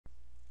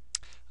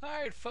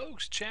Alright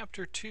folks,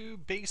 Chapter 2,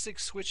 Basic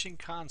Switching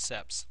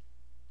Concepts.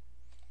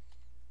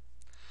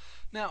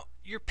 Now,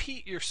 your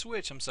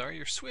switch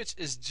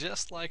is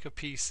just like a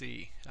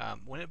PC.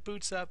 When it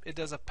boots up, it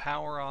does a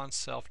power on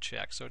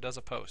self-check, so it does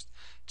a post.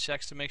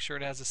 Checks to make sure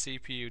it has a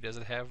CPU, does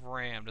it have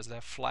RAM, does it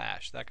have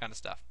flash, that kind of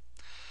stuff.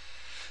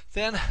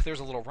 Then there's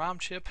a little ROM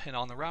chip, and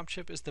on the ROM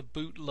chip is the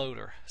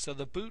bootloader. So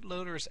the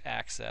bootloader is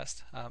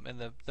accessed, and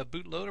the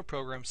bootloader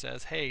program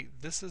says, hey,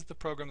 this is the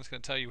program that's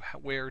going to tell you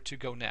where to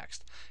go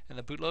next. And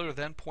the bootloader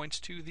then points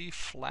to the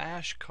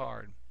flash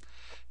card.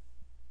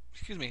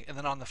 Excuse me, and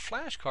then on the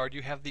flash card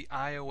you have the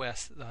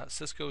iOS,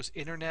 Cisco's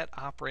Internet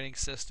Operating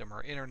System,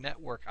 or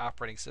Internetwork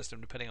Operating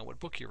System, depending on what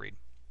book you read.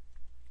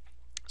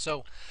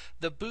 So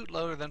the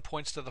bootloader then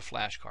points to the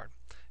flash card,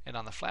 and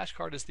on the flash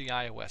card is the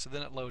iOS, and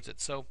then it loads it.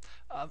 So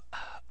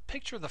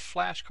picture the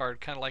flash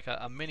card kind of like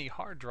a mini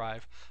hard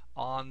drive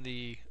on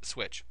the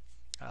switch,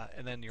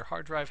 and then your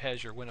hard drive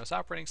has your Windows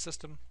operating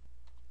system.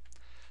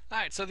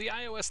 Alright, so the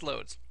iOS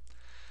loads.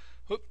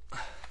 Whoop,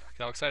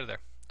 got all excited there.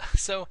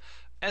 So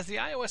as the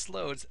iOS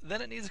loads,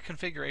 then it needs a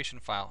configuration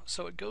file.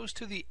 So it goes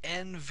to the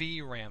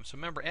NVRAM. So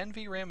remember,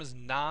 NVRAM is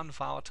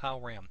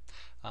non-volatile RAM.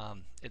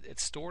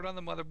 It's stored on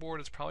the motherboard.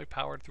 It's probably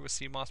powered through a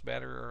CMOS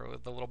battery or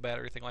the little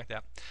battery thing like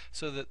that.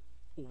 So that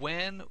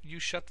when you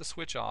shut the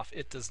switch off,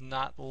 it does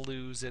not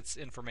lose its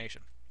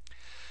information.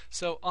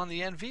 So on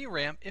the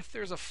NVRAM, if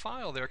there's a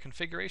file there, a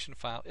configuration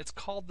file, it's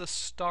called the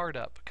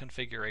startup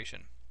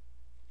configuration.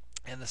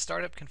 And the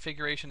startup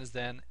configuration is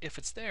then, if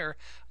it's there,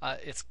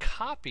 it's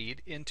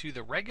copied into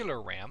the regular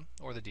RAM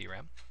or the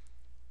DRAM.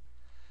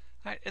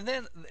 All right, and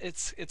then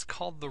it's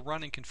called the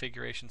running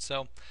configuration.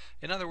 So,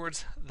 in other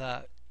words,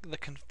 the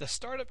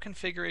startup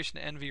configuration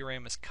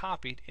NVRAM is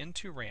copied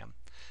into RAM,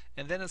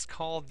 and then it's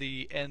called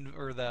the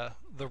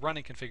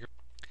running configuration.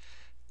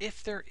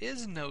 If there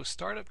is no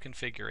startup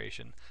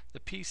configuration,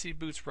 the PC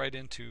boots right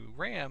into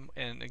RAM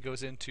and it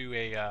goes into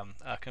a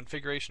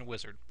configuration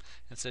wizard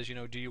and says,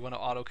 do you want to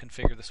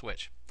auto-configure the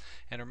switch?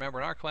 And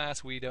remember, in our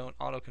class, we don't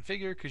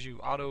auto-configure because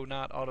you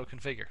not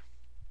auto-configure.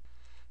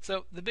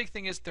 So the big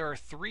thing is there are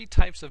three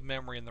types of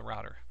memory in the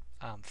router: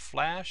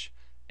 flash,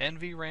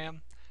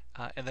 NVRAM,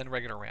 and then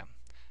regular RAM.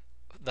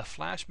 The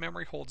flash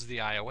memory holds the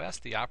iOS,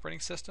 the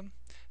operating system.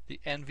 The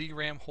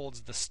NVRAM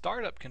holds the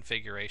startup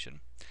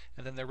configuration,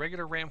 and then the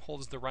regular RAM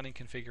holds the running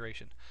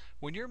configuration.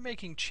 When you're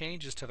making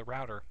changes to the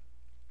router,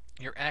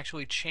 you're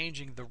actually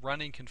changing the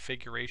running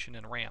configuration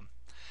in RAM.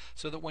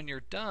 So that when you're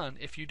done,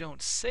 if you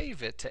don't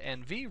save it to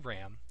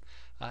NVRAM,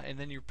 and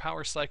then you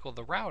power cycle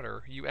the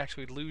router, you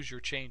actually lose your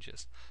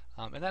changes.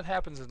 And that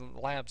happens in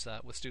labs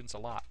with students a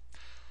lot.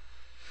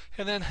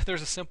 And then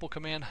there's a simple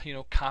command,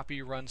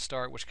 copy run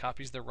start, which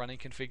copies the running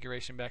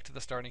configuration back to the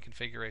starting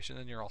configuration,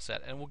 and you're all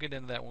set. And we'll get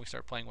into that when we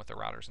start playing with the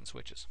routers and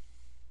switches.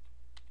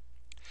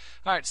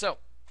 Alright, so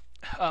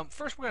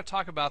first we're going to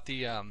talk about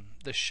the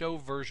show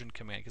version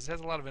command, because it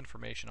has a lot of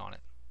information on it.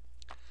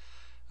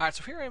 Alright,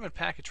 so here I am in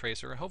Packet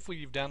Tracer. Hopefully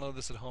you've downloaded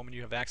this at home and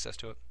you have access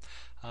to it.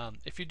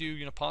 If you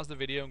do, pause the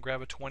video and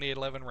grab a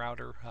 2811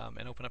 router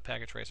and open up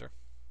Packet Tracer.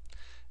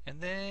 And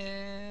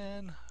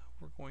then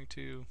we're going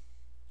to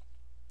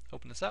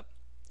open this up.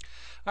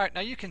 Alright,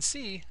 now you can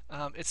see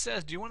it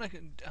says, do you want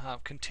to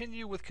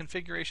continue with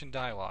configuration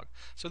dialog?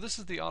 So this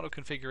is the auto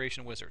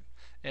configuration wizard,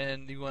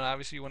 and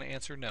obviously you want to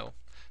answer no.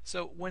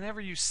 So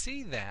whenever you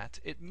see that,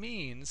 it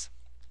means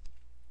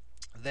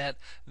that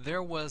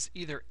there was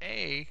either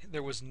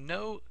there was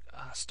no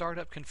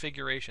startup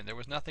configuration, there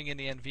was nothing in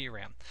the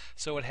NVRAM,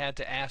 so it had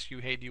to ask you,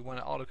 hey, do you want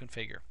to auto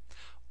configure?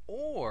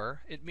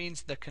 Or it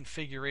means the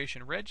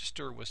configuration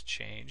register was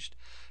changed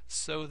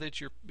so that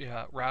your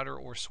router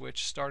or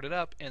switch started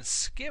up and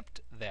skipped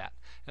that.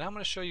 And I'm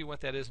going to show you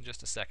what that is in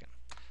just a second.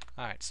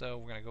 Alright, so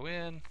we're going to go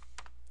in,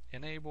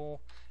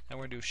 enable, and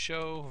we're going to do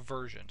show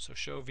version, so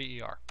show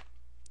VER.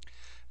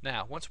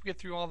 Now, once we get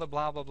through all the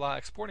blah blah blah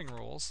exporting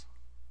rules,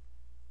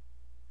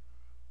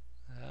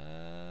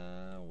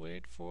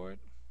 wait for it.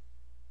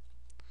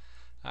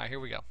 Alright, here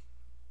we go.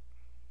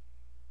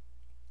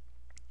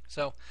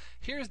 So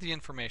here's the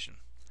information.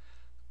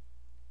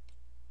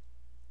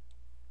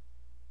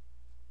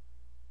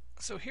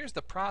 So here's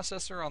the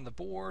processor on the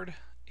board.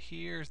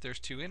 There's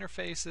two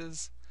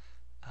interfaces.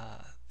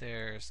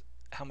 There's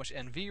how much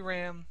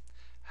NVRAM,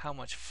 how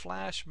much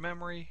flash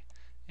memory,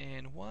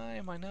 and why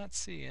am I not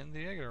seeing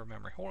the regular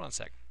memory? Hold on a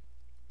sec.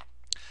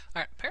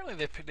 Alright, apparently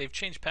they've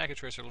changed Packet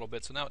Tracer a little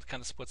bit, so now it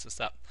kind of splits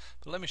this up.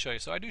 But let me show you.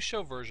 So I do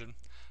show version.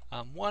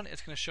 One,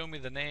 it's going to show me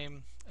the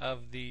name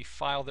of the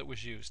file that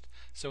was used.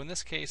 So in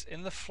this case,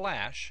 in the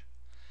flash,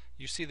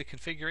 you see the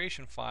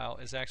configuration file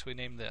is actually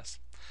named this.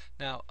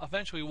 Now,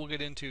 eventually we'll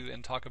get into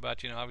and talk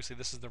about, obviously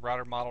this is the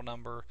router model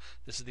number,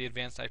 this is the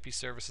advanced IP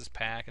services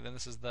pack, and then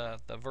this is the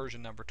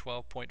version number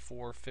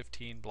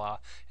 12.415 blah,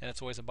 and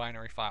it's always a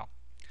binary file.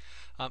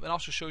 It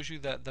also shows you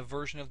the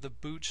version of the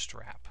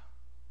bootstrap.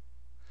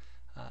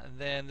 And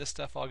then this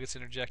stuff all gets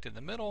interjected in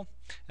the middle,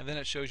 and then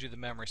it shows you the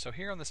memory. So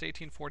here on this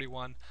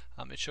 1841,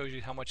 it shows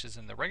you how much is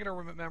in the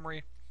regular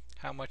memory,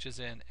 how much is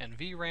in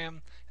NVRAM,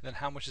 and then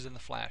how much is in the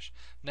flash.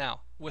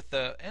 Now, with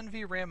the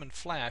NVRAM and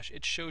flash,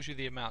 it shows you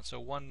the amount.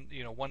 So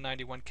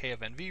 191K of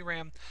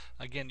NVRAM.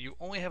 Again, you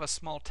only have a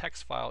small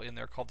text file in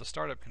there called the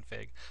startup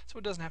config, so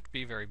it doesn't have to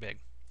be very big.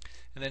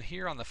 And then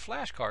here on the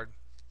flash card,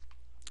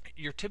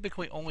 you're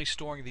typically only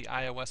storing the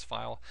iOS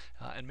file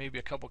and maybe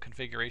a couple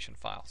configuration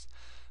files.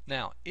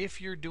 Now,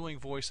 if you're doing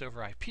voice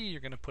over IP,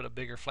 you're going to put a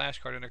bigger flash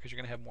card in there because you're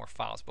going to have more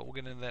files, but we'll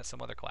get into that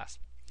some other class.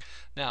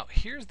 Now,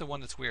 here's the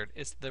one that's weird.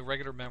 It's the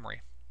regular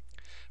memory.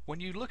 When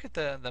you look at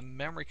the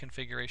memory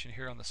configuration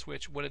here on the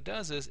switch, what it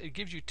does is it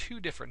gives you two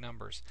different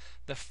numbers.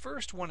 The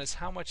first one is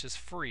how much is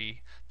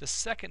free. The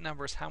second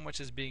number is how much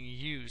is being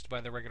used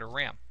by the regular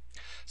RAM.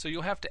 So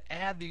you'll have to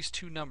add these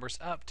two numbers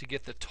up to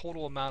get the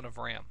total amount of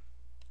RAM.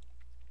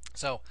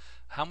 So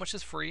how much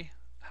is free,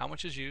 how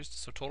much is used,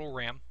 so total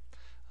RAM,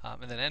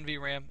 and then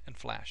NVRAM and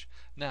flash.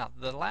 Now,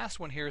 the last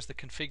one here is the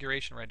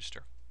configuration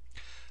register.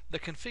 The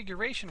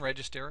configuration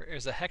register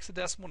is a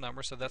hexadecimal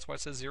number, so that's why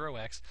it says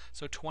 0x,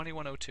 so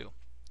 2102.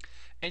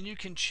 And you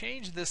can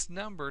change this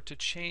number to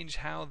change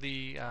how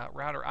the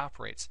router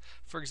operates.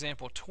 For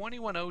example,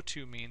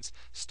 2102 means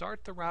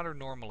start the router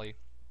normally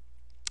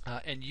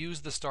and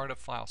use the startup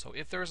file. So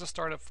if there is a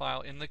startup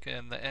file in the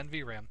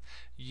NVRAM,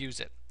 use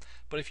it.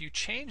 But if you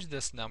change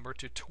this number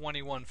to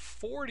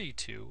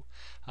 2142,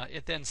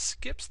 it then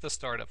skips the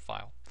startup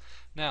file.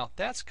 Now,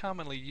 that's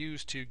commonly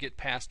used to get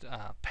past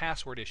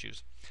password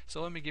issues.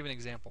 So let me give an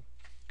example.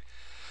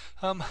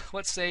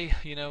 Let's say,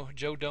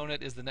 Joe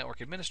Donut is the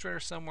network administrator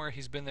somewhere.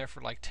 He's been there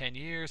for like 10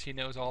 years. He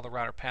knows all the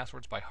router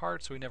passwords by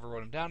heart, so he never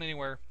wrote them down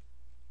anywhere.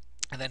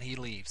 And then he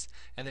leaves.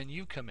 And then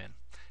you come in.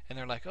 And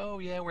they're like, oh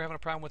yeah, we're having a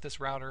problem with this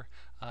router.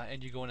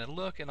 And you go in and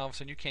look, and all of a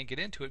sudden you can't get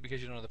into it because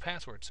you don't know the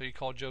password. So you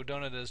call Joe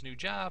Donut at his new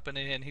job, and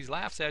he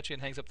laughs at you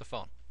and hangs up the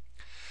phone.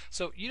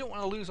 So you don't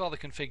want to lose all the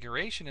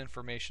configuration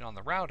information on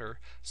the router.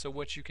 So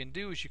what you can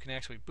do is you can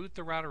actually boot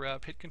the router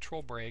up, hit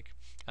Control Break,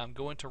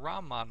 go into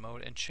ROM mod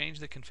mode, and change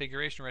the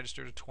configuration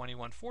register to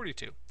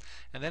 2142.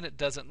 And then it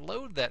doesn't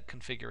load that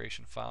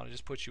configuration file. It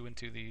just puts you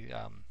into the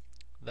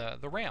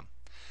RAM.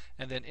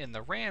 And then in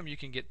the RAM, you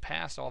can get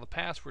past all the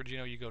passwords.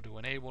 You go to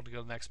enable to go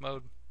to the next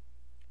mode,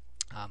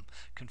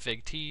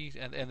 config T,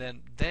 and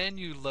then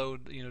you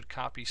load,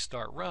 copy,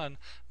 start, run,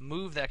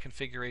 move that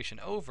configuration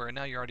over, and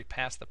now you're already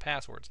past the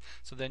passwords.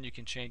 So then you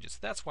can change it. So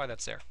that's why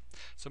that's there.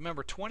 So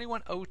remember,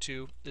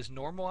 2102 is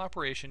normal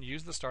operation.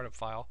 Use the startup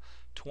file.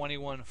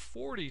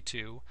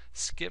 2142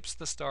 skips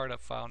the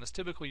startup file and is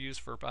typically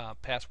used for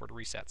password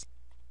resets.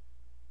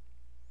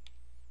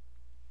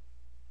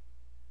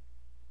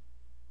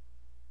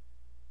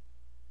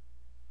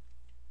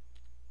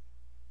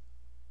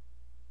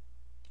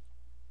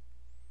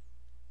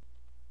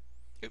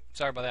 Oops,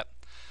 sorry about that.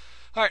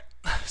 Alright,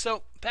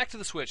 so back to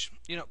the switch.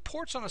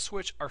 Ports on a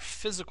switch are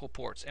physical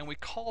ports, and we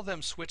call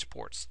them switch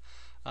ports.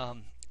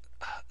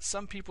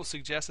 Some people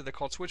suggest that they're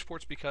called switch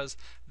ports because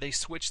they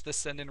switch the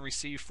send and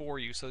receive for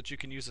you so that you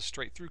can use a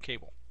straight through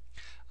cable.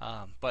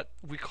 But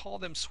we call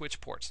them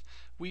switch ports.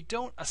 We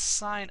don't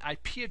assign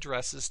IP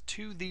addresses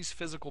to these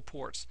physical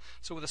ports.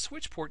 So with a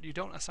switch port, you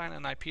don't assign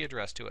an IP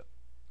address to it.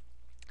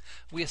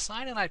 We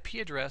assign an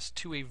IP address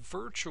to a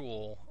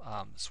virtual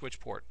switch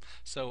port,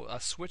 so a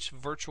switch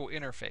virtual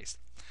interface,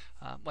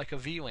 like a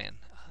VLAN.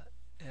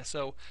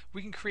 So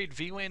we can create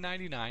VLAN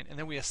 99, and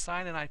then we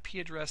assign an IP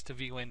address to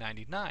VLAN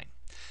 99.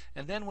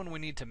 And then when we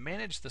need to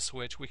manage the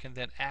switch, we can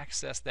then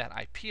access that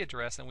IP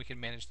address and we can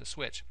manage the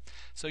switch.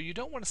 So you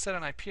don't want to set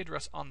an IP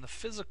address on the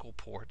physical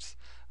ports.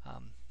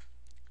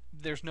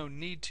 There's no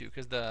need to,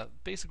 because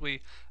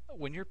basically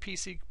when your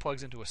PC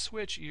plugs into a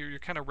switch, you're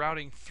kind of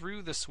routing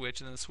through the switch,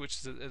 and then the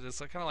switch is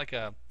kind of like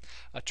a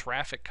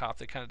traffic cop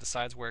that kind of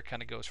decides where it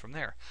kind of goes from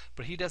there.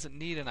 But he doesn't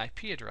need an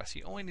IP address.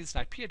 He only needs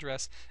an IP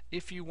address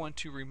if you want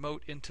to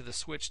remote into the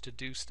switch to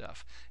do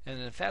stuff.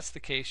 And if that's the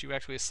case, you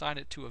actually assign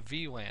it to a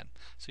VLAN.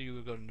 So you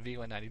would go to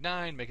VLAN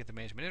 99, make it the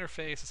management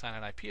interface, assign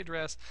an IP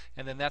address,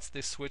 and then that's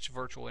the switch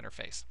virtual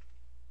interface.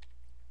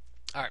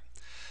 Alright,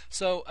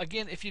 so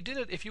again, if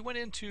you went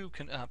into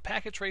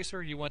Packet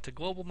Tracer, you went to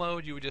global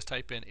mode, you would just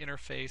type in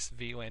interface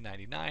VLAN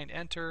 99,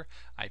 enter,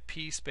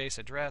 IP space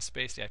address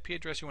space the IP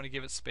address you want to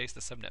give it space the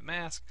subnet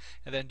mask,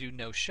 and then do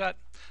no shut,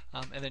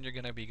 and then you're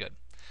going to be good.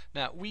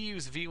 Now, we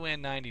use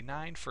VLAN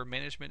 99 for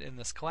management in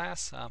this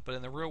class, but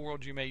in the real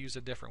world you may use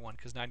a different one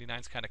because 99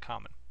 is kind of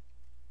common.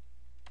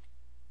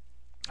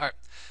 Alright,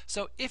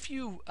 so if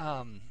you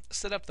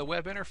set up the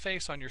web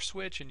interface on your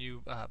switch and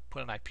you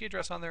put an IP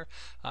address on there,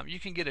 you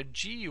can get a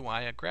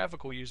GUI, a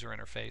graphical user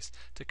interface,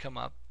 to come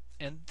up.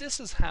 And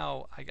this is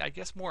how, I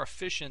guess, more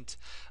efficient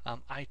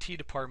IT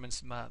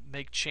departments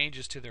make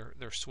changes to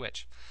their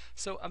switch.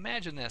 So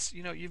imagine this,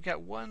 you've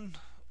got one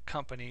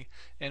company,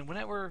 and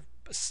whenever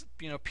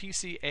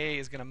PC A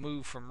is going to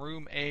move from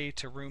room A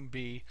to room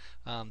B,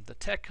 the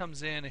tech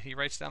comes in and he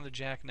writes down the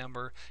jack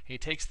number, he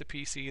takes the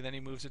PC, then he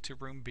moves it to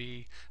room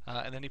B,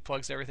 and then he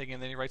plugs everything in,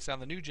 then he writes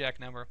down the new jack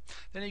number,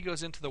 then he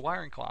goes into the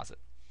wiring closet.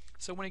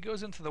 So when he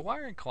goes into the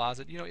wiring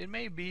closet, it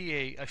may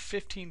be a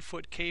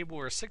 15-foot cable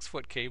or a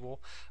 6-foot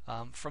cable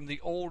from the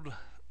old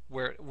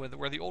where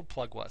the old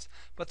plug was.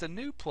 But the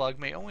new plug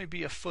may only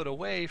be a foot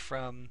away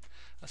from,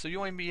 so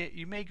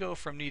you may go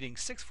from needing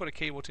 6 foot of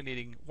cable to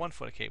needing 1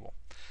 foot of cable.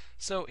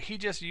 So he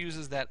just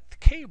uses that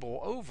cable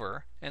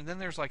over, and then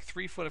there's like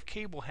 3 foot of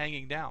cable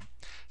hanging down.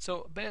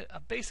 So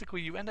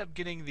basically you end up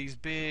getting these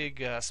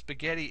big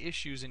spaghetti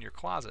issues in your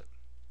closet.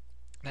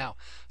 Now,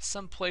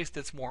 some place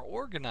that's more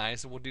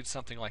organized will do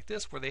something like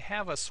this, where they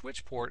have a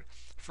switch port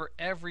for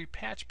every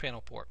patch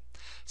panel port.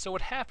 So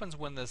what happens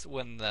when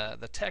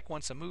the tech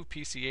wants to move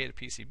PCA to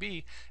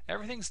PCB,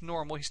 everything's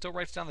normal. He still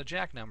writes down the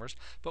jack numbers,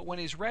 but when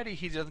he's ready,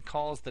 he then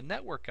calls the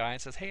network guy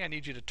and says, hey, I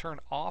need you to turn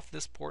off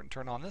this port and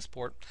turn on this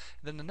port.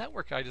 And then the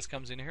network guy just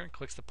comes in here and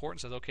clicks the port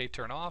and says, okay,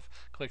 turn off,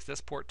 clicks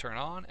this port, turn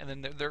on, and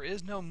then there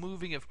is no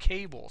moving of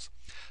cables.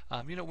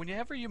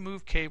 Whenever you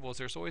move cables,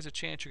 there's always a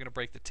chance you're going to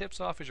break the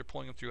tips off as you're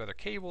pulling them through other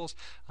cables.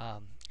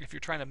 If you're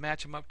trying to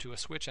match them up to a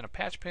switch and a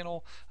patch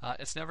panel,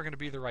 it's never going to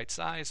be the right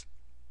size.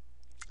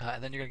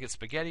 And then you're going to get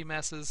spaghetti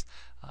messes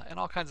and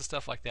all kinds of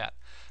stuff like that.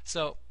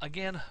 So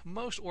again,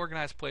 most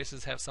organized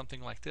places have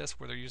something like this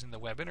where they're using the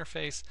web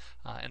interface.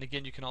 And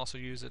again, you can also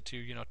use it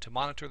to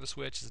monitor the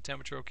switch. Is the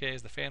temperature okay?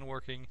 Is the fan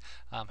working?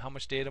 How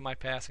much data am I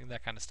passing?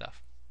 That kind of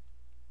stuff.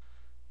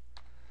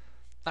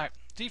 All right,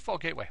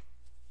 default gateway.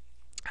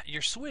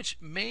 Your switch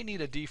may need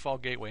a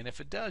default gateway, and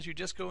if it does, you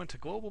just go into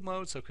global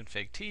mode, so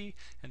config T,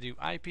 and do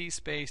IP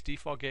space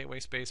default gateway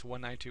space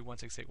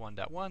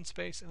 192.168.1.1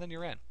 space, and then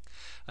you're in.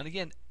 And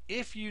again,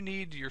 if you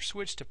need your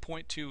switch to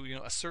point to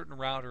a certain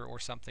router or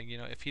something,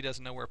 if he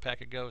doesn't know where a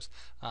packet goes,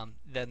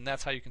 then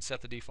that's how you can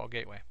set the default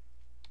gateway.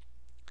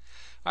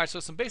 Alright,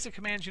 so some basic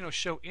commands,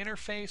 show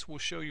interface will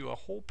show you a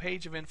whole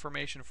page of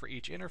information for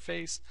each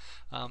interface.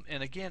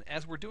 And again,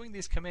 as we're doing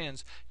these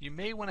commands, you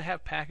may want to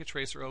have Packet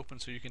Tracer open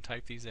so you can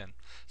type these in.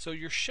 So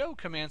your show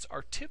commands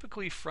are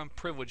typically from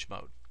privilege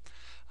mode.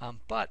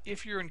 But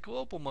if you're in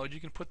global mode, you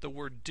can put the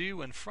word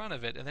do in front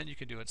of it, and then you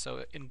can do it.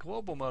 So in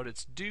global mode,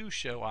 it's do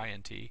show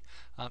INT.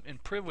 In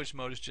privilege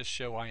mode, it's just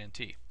show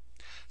INT.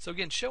 So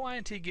again, show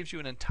INT gives you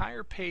an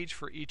entire page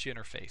for each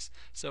interface.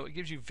 So it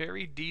gives you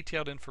very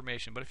detailed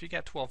information. But if you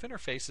got 12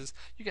 interfaces,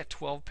 you got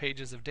 12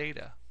 pages of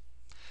data.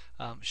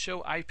 Show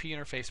IP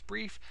interface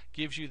brief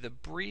gives you the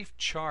brief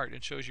chart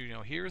and shows you,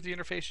 here's the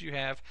interfaces you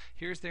have,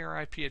 here's their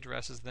IP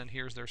addresses, then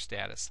here's their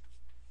status.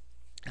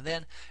 And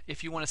then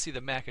if you want to see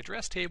the MAC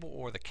address table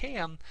or the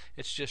CAM,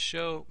 it's just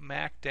show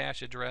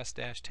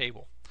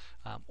MAC-address-table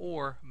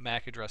or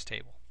MAC address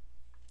table.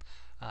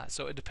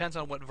 So it depends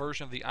on what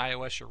version of the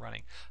iOS you're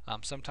running.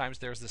 Sometimes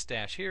there's this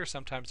dash here,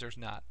 sometimes there's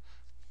not.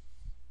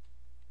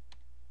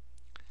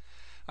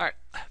 Alright,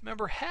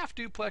 remember half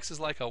duplex is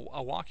like a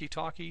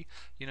walkie-talkie.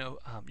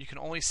 You can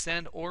only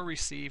send or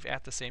receive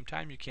at the same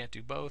time. You can't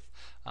do both.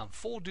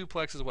 Full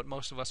duplex is what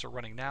most of us are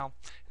running now.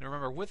 And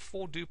remember, with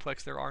full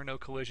duplex there are no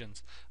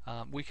collisions.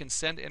 We can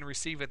send and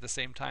receive at the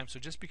same time, so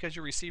just because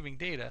you're receiving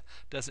data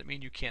doesn't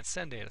mean you can't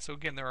send data. So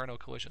again, there are no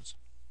collisions.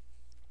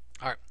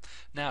 Alright,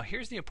 now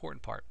here's the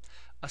important part.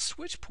 A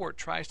switch port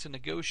tries to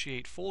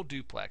negotiate full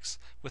duplex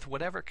with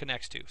whatever it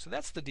connects to. So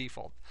that's the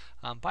default.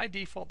 By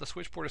default, the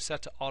switch port is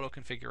set to auto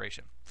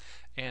configuration.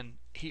 And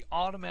he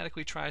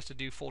automatically tries to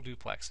do full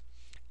duplex.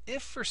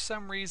 If for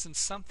some reason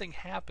something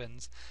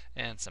happens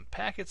and some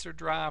packets are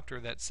dropped or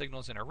that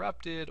signal is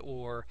interrupted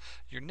or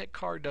your NIC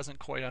card doesn't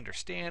quite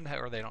understand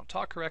or they don't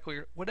talk correctly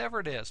or whatever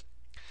it is,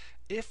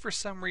 if for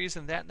some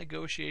reason that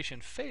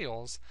negotiation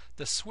fails,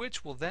 the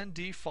switch will then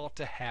default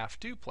to half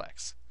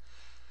duplex.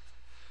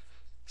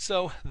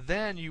 So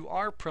then you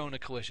are prone to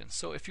collisions.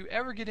 So if you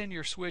ever get in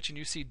your switch and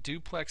you see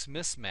duplex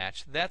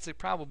mismatch, that's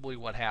probably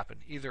what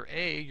happened. Either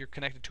A, you're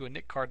connected to a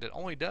NIC card that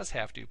only does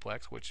half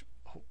duplex, which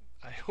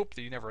I hope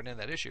that you never run into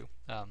that issue,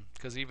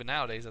 because even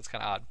nowadays that's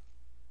kind of odd.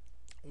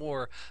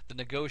 Or the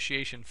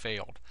negotiation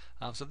failed.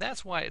 So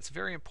that's why it's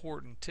very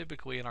important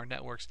typically in our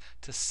networks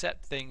to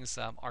set things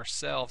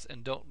ourselves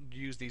and don't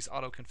use these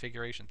auto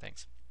configuration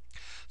things.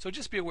 So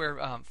just be aware,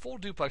 full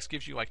duplex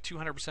gives you like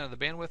 200% of the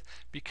bandwidth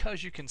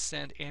because you can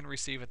send and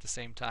receive at the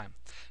same time.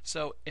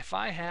 So if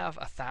I have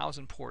a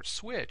 1,000 port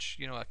switch,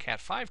 a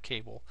Cat5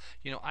 cable,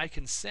 I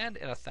can send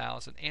at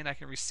 1,000 and I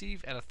can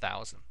receive at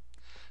 1,000.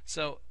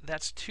 So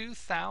that's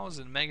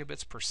 2,000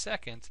 megabits per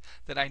second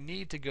that I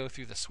need to go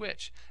through the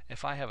switch.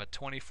 If I have a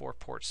 24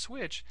 port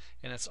switch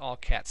and it's all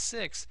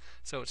Cat6,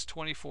 so it's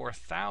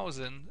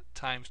 24,000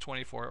 times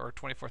 24 or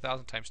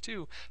 24,000 times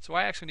 2. So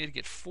I actually need to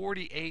get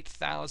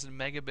 48,000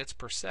 megabits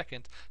per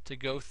second to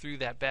go through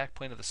that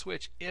backplane of the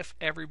switch if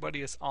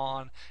everybody is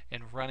on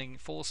and running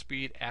full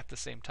speed at the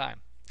same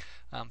time.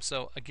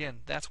 So again,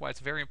 that's why it's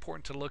very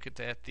important to look at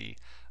the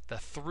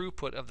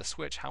throughput of the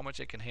switch, how much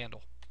it can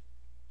handle.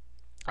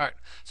 Alright,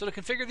 so to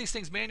configure these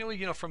things manually,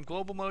 from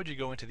global mode you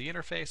go into the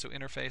interface, so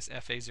interface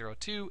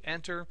FA02,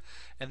 enter,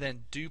 and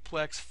then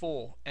duplex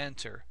full,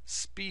 enter,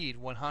 speed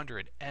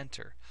 100,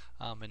 enter,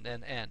 and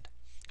then end.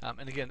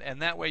 And again,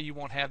 and that way you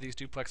won't have these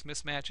duplex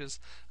mismatches.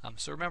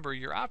 So remember,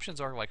 your options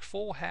are like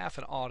full, half,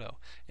 and auto,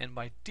 and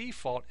by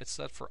default it's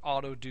set for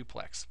auto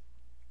duplex.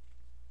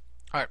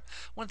 All right.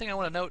 One thing I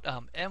want to note: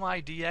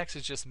 MIDX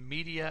is just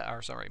medium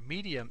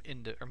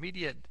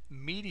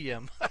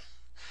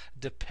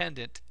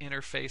dependent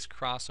interface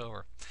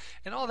crossover,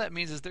 and all that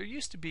means is there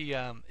used to be,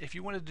 if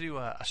you wanted to do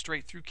a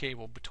straight through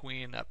cable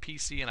between a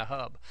PC and a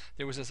hub,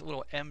 there was this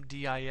little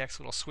MDIX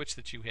little switch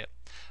that you hit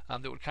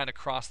that would kind of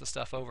cross the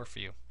stuff over for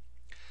you.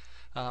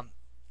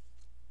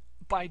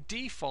 By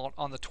default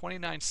on the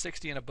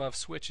 2960 and above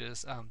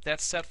switches,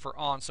 that's set for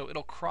on, so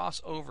it'll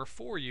cross over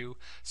for you,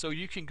 so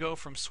you can go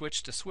from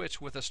switch to switch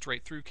with a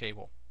straight through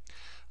cable.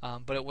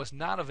 But it was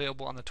not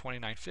available on the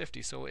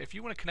 2950. So if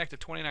you want to connect a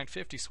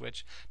 2950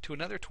 switch to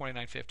another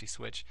 2950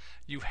 switch,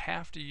 you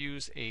have to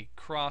use a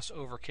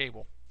crossover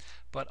cable.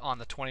 But on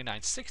the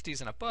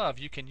 2960s and above,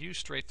 you can use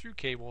straight through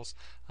cables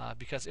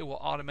because it will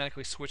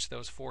automatically switch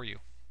those for you.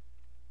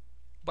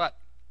 But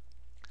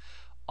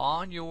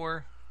on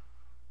your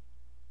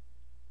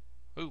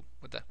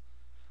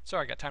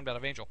sorry, I got timed out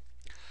of Angel.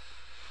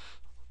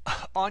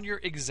 On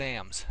your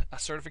exams,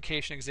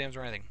 certification exams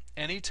or anything,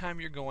 anytime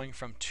you're going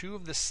from two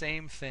of the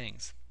same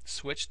things,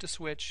 switch to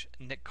switch,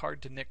 NIC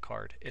card to NIC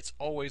card, it's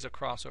always a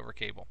crossover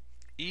cable.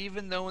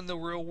 Even though in the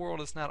real world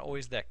it's not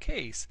always that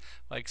case,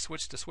 like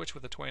switch to switch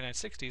with the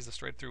 2960s, the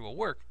straight through will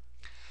work.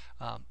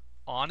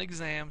 On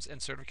exams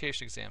and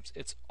certification exams,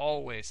 it's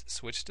always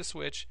switch to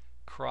switch,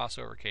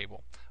 crossover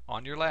cable.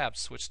 On your labs,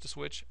 switch to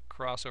switch,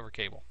 crossover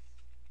cable.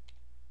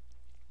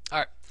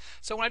 Alright,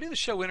 so when I do the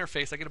show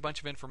interface, I get a bunch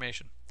of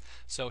information.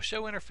 So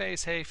show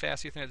interface, hey,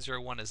 fast Ethernet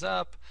 01 is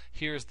up,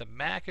 here's the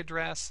MAC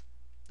address,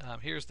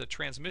 here's the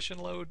transmission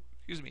load,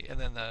 and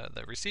then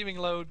the receiving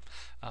load,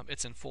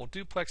 it's in full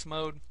duplex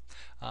mode.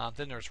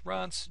 Then there's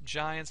runts,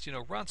 giants,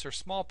 runts are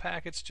small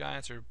packets,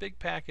 giants are big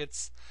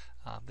packets,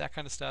 that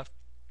kind of stuff.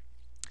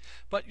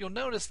 But you'll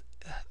notice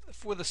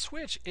for the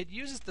switch, it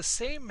uses the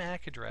same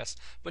MAC address,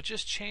 but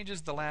just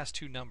changes the last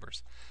two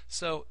numbers.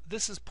 So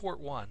this is port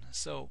 1.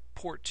 So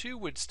port 2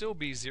 would still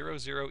be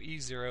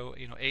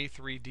 00E0,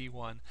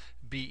 A3D1,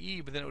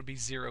 BE, but then it would be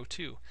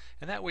 02.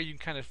 And that way you can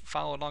kind of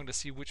follow along to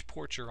see which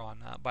port you're on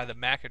by the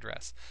MAC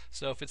address.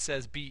 So if it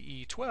says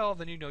BE12,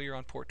 then you know you're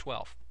on port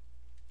 12.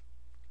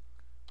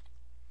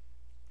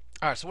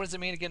 Alright, so what does it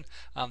mean again?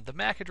 The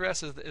MAC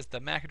address is the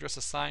MAC address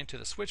assigned to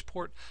the switch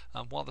port.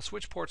 While the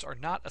switch ports are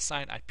not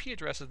assigned IP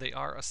addresses, they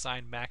are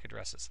assigned MAC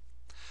addresses.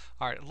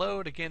 Alright,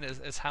 load again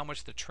is how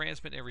much the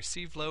transmit and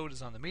receive load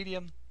is on the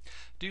medium.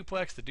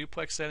 Duplex, the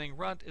duplex setting.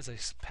 Runt is a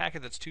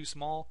packet that's too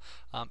small.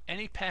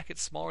 Any packet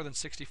smaller than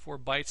 64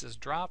 bytes is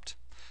dropped.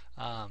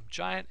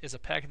 Giant is a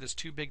packet that's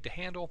too big to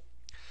handle.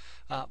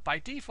 By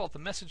default, the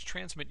message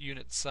transmit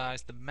unit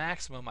size, the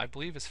maximum, I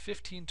believe, is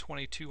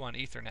 1522 on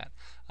Ethernet.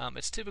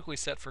 It's typically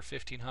set for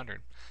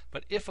 1500.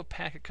 But if a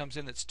packet comes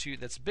in that's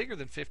bigger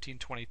than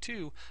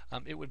 1522,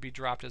 it would be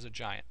dropped as a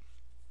giant.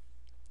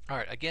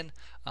 Alright, again,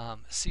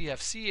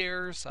 CFC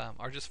errors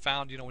are just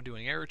found when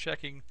doing error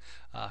checking.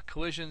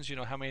 Collisions,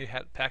 how many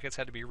packets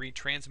had to be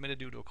retransmitted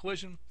due to a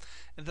collision.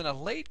 And then a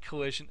late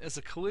collision is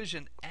a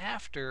collision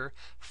after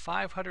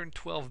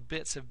 512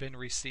 bits have been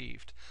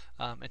received.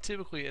 And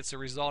typically it's a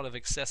result of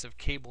excessive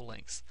cable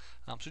lengths.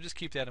 So just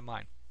keep that in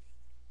mind.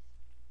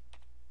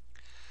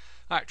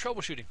 Alright,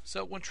 troubleshooting.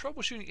 So when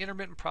troubleshooting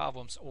intermittent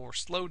problems or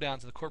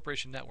slowdowns in the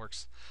corporation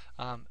networks,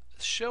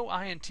 show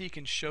INT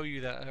can show you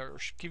that, or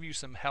give you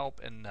some help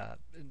in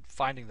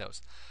finding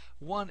those.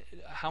 One,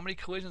 how many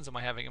collisions am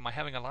I having? Am I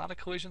having a lot of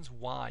collisions?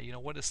 Why?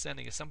 What is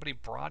sending? Is somebody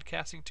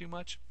broadcasting too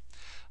much?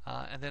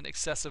 And then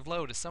excessive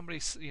load. Is somebody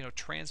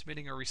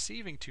transmitting or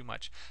receiving too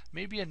much?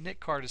 Maybe a NIC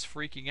card is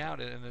freaking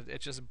out and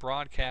it's just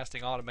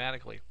broadcasting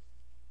automatically.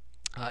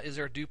 Is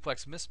there a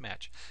duplex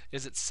mismatch?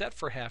 Is it set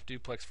for half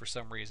duplex for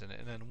some reason,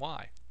 and then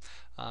why?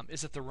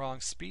 Is it the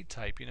wrong speed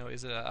type?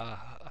 Is it a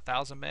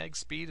 1000 meg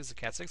speed? Is a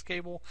Cat6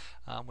 cable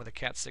with a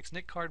Cat6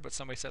 NIC card, but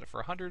somebody set it for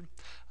 100?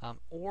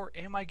 Or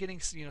am I getting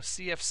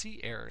CFC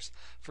errors?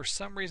 For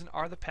some reason,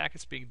 are the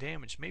packets being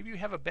damaged? Maybe you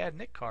have a bad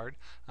NIC card,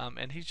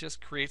 and he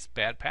just creates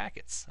bad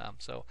packets.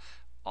 So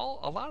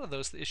a lot of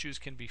those issues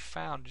can be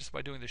found just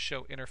by doing the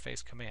show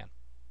interface command.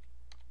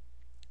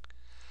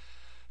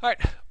 All right.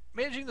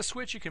 Managing the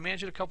switch, you can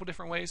manage it a couple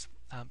different ways.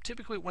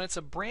 Typically, when it's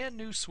a brand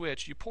new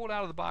switch, you pull it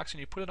out of the box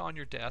and you put it on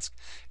your desk,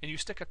 and you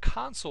stick a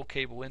console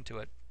cable into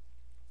it,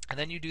 and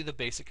then you do the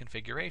basic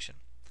configuration.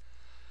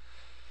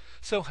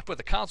 So I put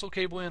the console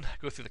cable in,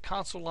 go through the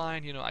console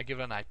line, I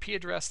give it an IP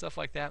address, stuff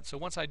like that. So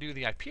once I do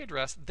the IP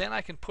address, then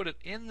I can put it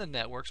in the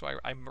network, so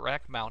I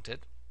rack mount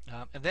it.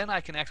 And then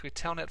I can actually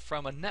telnet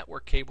from a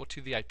network cable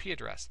to the IP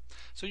address.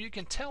 So you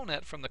can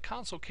telnet from the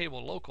console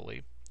cable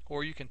locally,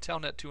 or you can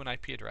telnet to an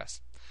IP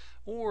address.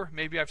 Or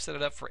maybe I've set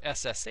it up for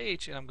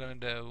SSH and I'm going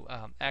to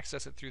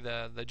access it through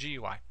the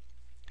GUI.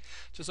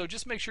 So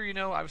just make sure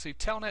obviously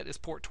telnet is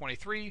port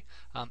 23,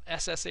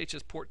 SSH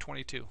is port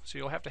 22. So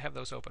you'll have to have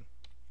those open.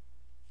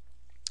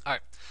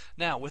 Alright,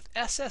 now with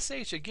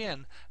SSH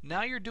again,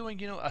 now you're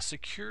doing a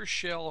secure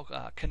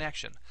shell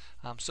connection.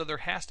 So there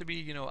has to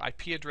be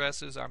IP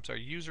addresses,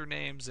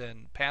 usernames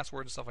and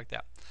passwords and stuff like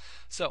that.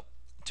 So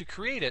to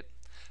create it,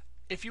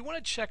 if you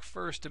want to check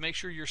first to make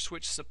sure your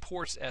switch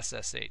supports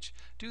SSH,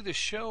 do the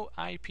show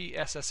IP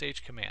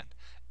SSH command.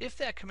 If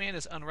that command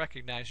is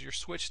unrecognized, your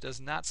switch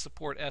does not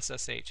support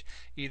SSH.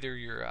 Either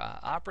your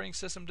operating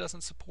system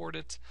doesn't support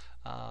it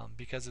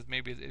because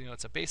maybe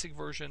it's a basic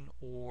version,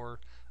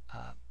 or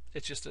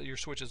it's just your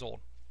switch is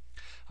old.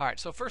 Alright,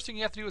 so first thing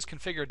you have to do is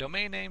configure a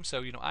domain name.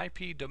 So,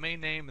 IP,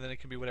 domain name, and then it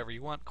can be whatever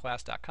you want,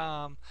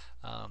 class.com,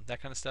 that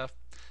kind of stuff.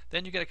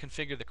 Then you got to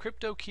configure the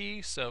crypto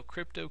key. So,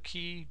 crypto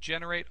key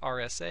generate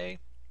RSA.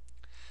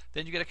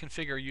 Then you got to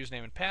configure a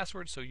username and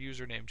password. So,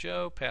 username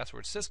Joe,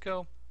 password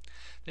Cisco.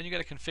 Then you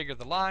got to configure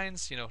the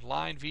lines,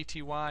 line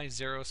VTY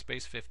 0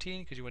 space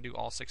 15 because you want to do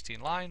all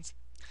 16 lines.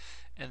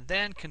 And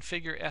then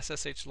configure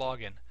SSH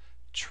login.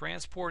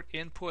 Transport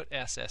input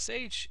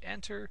SSH,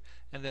 enter,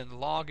 and then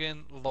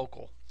login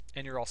local.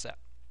 And you're all set.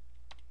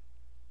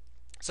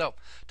 So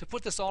to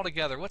put this all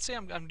together, let's say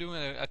I'm doing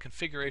a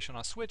configuration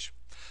on a switch.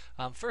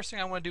 First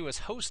thing I want to do is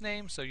host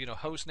name. So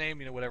host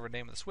name, whatever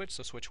name of the switch.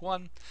 So switch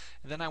 1.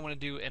 And then I want to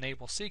do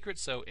enable secret.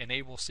 So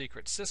enable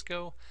secret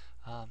Cisco.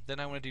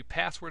 Then I want to do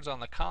passwords on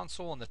the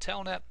console and the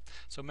telnet.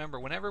 So remember,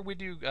 whenever we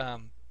do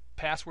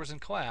passwords in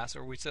class,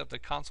 or we set up the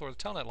console or the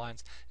telnet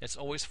lines, it's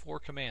always 4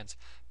 commands.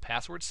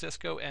 Password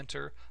Cisco,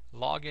 enter.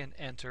 Login,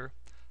 enter.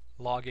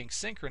 Logging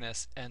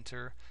synchronous,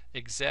 enter.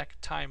 Exec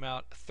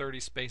timeout 30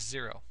 space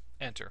 0,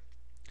 enter.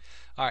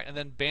 Alright, and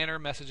then banner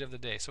message of the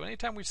day. So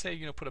anytime we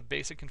say put a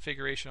basic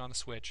configuration on a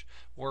switch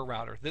or a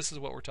router, this is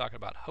what we're talking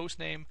about.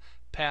 Hostname,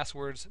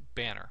 passwords,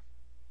 banner.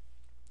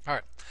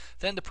 Alright,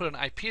 then to put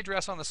an IP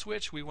address on the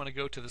switch, we want to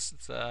go to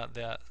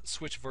the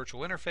switch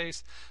virtual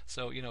interface.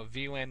 So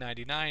VLAN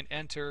 99,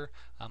 enter,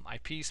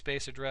 IP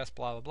space address,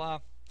 blah blah blah.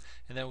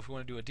 And then if we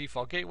want to do a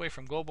default gateway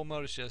from global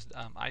mode, it's just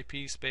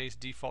IP space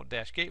default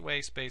dash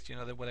gateway space,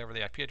 whatever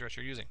the IP address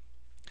you're using.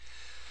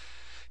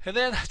 And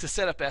then to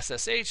set up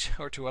SSH,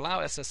 or to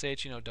allow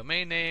SSH,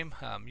 domain name,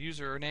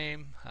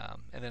 username,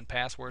 and then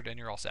password, and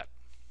you're all set.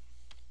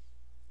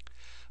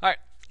 Alright,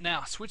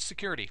 now switch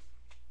security.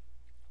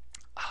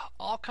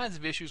 All kinds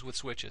of issues with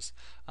switches.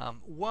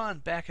 One,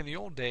 back in the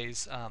old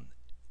days,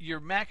 your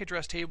MAC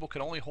address table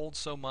could only hold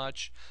so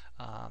much.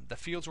 The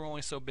fields were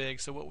only so big.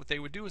 So what they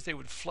would do is they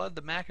would flood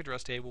the MAC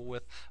address table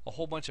with a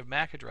whole bunch of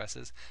MAC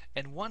addresses.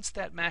 And once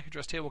that MAC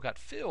address table got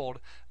filled,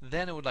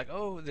 then it would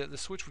the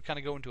switch would kind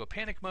of go into a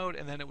panic mode,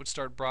 and then it would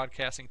start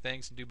broadcasting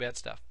things and do bad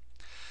stuff.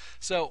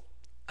 So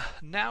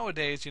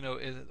nowadays,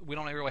 we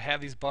don't really have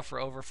these buffer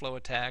overflow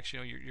attacks.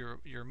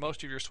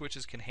 Most of your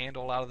switches can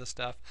handle a lot of this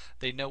stuff.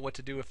 They know what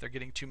to do if they're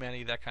getting too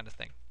many, that kind of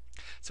thing.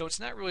 So it's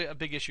not really a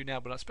big issue now,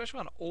 but especially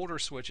on older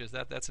switches,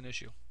 that's an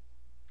issue.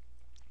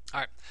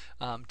 All right,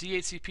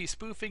 DHCP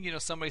spoofing.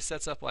 Somebody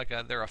sets up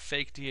they're a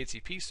fake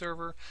DHCP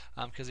server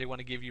because they want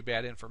to give you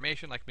bad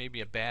information, like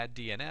maybe a bad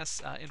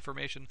DNS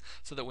information,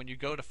 so that when you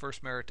go to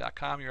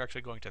firstmerit.com, you're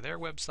actually going to their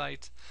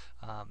website.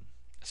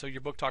 So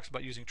your book talks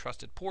about using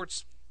trusted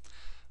ports.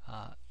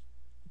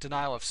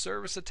 Denial of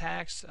service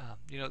attacks,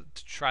 to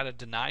try to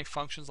deny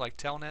functions like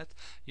telnet.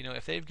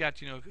 If they've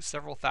got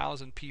several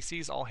thousand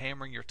PCs all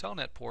hammering your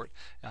telnet port,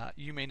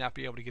 you may not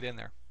be able to get in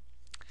there.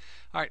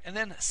 Alright, and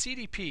then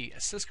CDP,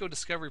 Cisco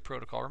Discovery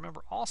Protocol.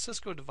 Remember, all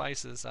Cisco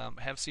devices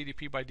have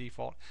CDP by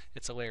default.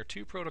 It's a layer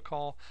 2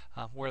 protocol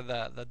where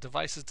the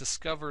devices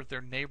discover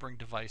their neighboring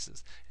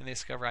devices, and they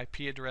discover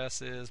IP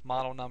addresses,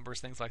 model numbers,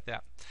 things like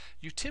that.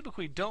 You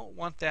typically don't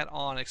want that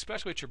on,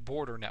 especially at your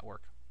border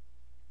network,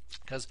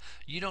 because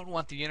you don't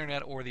want the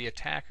internet or the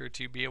attacker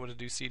to be able to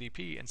do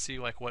CDP and see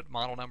what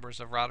model numbers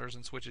of routers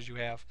and switches you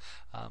have,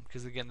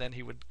 because again, then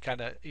he would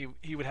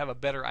have a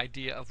better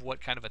idea of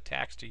what kind of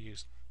attacks to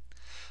use.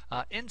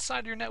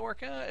 Inside your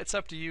network, it's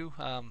up to you.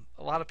 A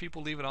lot of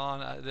people leave it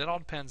on. It all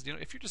depends.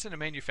 If you're just in a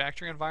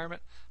manufacturing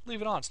environment, leave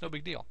it on. It's no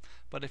big deal.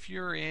 But if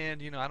you're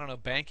in, I don't know,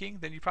 banking,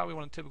 then you probably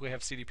want to typically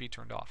have CDP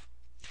turned off.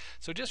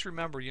 So just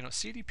remember,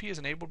 CDP is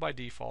enabled by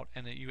default,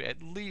 and that you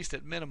at least,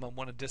 at minimum,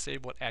 want to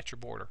disable it at your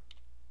border.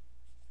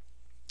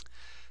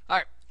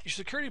 Alright, your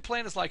security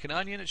plan is like an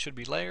onion. It should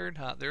be layered.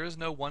 There is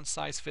no one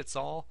size fits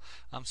all.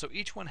 So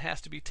each one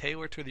has to be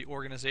tailored to the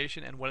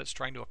organization and what it's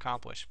trying to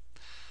accomplish.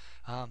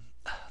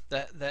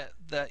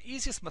 The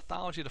easiest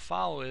methodology to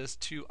follow is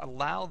to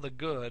allow the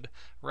good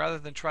rather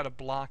than try to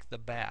block the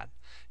bad.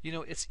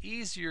 It's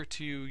easier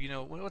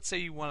to, let's say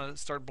you want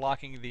to start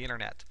blocking the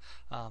internet.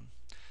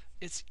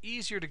 It's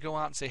easier to go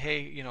out and say,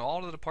 hey,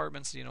 all the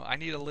departments, I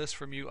need a list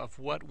from you of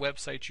what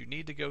websites you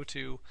need to go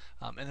to,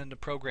 and then to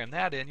program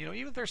that in.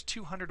 Even if there's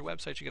 200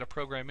 websites you got to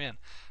program in.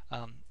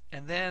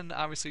 And then,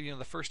 obviously,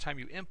 the first time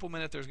you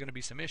implement it, there's going to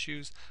be some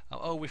issues.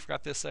 Oh, we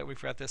forgot this site, we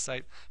forgot this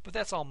site. But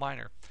that's all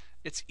minor.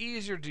 It's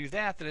easier to do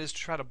that than it is to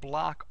try to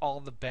block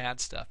all the bad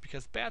stuff,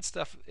 because bad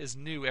stuff is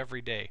new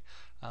every day.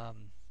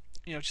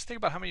 Just think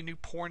about how many new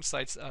porn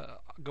sites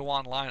go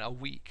online a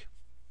week.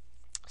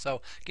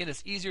 So again,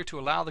 it's easier to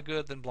allow the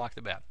good than block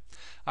the bad.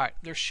 Alright,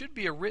 there should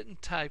be a written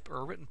type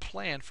or a written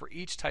plan for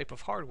each type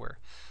of hardware.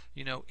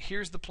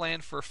 Here's the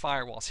plan for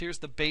firewalls. Here's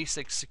the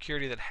basic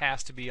security that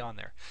has to be on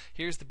there.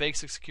 Here's the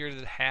basic security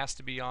that has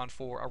to be on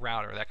for a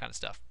router, that kind of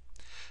stuff.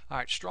 All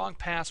right, strong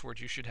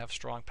passwords. You should have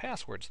strong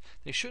passwords.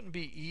 They shouldn't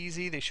be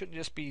easy. They shouldn't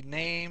just be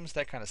names,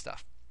 that kind of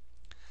stuff.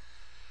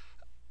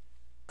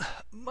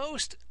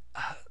 Most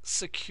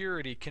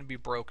security can be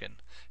broken.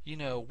 You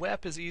know,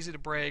 WEP is easy to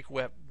break.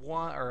 WPA1,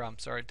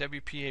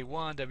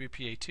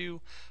 WPA2,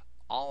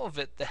 all of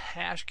it, the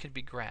hash can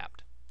be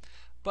grabbed.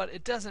 But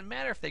it doesn't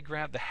matter if they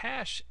grab the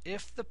hash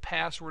if the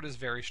password is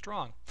very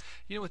strong.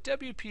 You know, with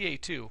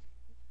WPA2,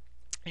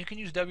 you can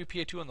use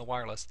WPA2 on the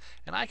wireless,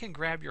 and I can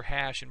grab your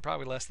hash in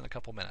probably less than a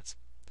couple minutes.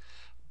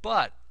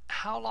 But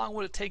how long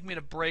would it take me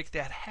to break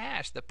that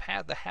hash, the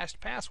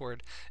hashed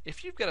password?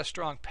 If you've got a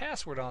strong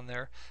password on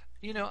there,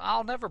 you know,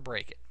 I'll never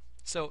break it.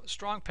 So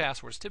strong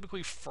passwords,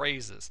 typically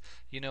phrases,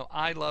 you know,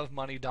 I love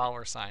money,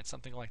 $,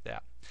 something like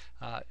that.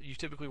 You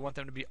typically want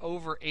them to be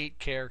over 8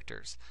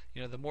 characters.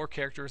 You know, the more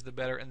characters the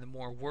better, and the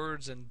more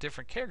words and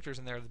different characters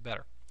in there the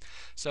better.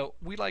 So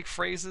we like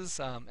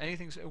phrases,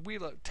 we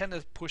tend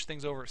to push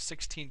things over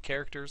 16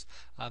 characters,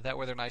 that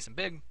way they're nice and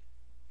big.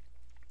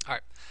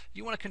 Alright,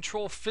 you want to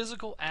control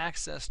physical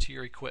access to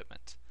your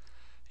equipment.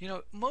 You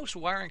know, most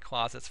wiring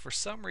closets for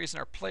some reason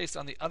are placed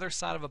on the other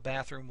side of a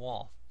bathroom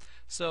wall.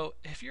 So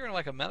if you're in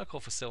like a medical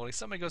facility,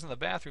 somebody goes in the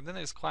bathroom, then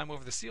they just climb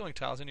over the ceiling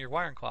tiles into your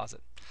wiring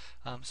closet.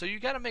 So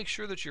you got to make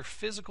sure that your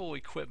physical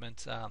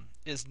equipment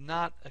is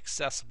not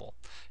accessible.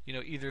 You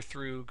know, either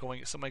through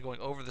somebody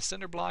going over the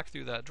cinder block,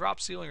 through the drop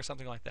ceiling, or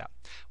something like that.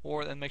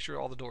 Or then make sure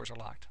all the doors are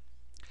locked.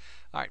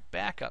 All right,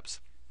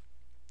 backups.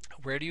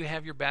 Where do you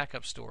have your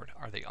backups stored?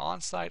 Are they on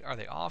site? Are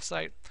they off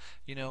site?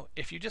 You know,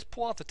 if you just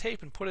pull out the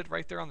tape and put it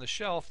right there on the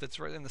shelf that's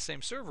right in the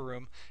same server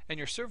room, and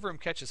your server room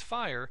catches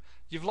fire,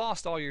 you've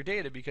lost all your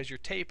data because your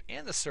tape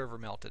and the server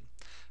melted.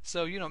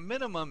 So, you know,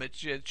 minimum it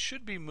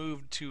should be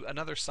moved to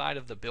another side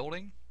of the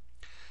building.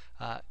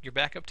 Your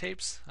backup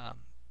tapes,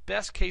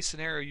 best case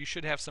scenario, you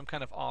should have some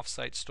kind of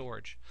off-site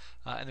storage,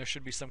 and there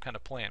should be some kind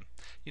of plan.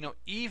 You know,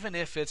 even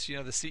if it's, you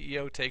know, the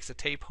CEO takes a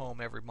tape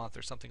home every month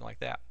or something like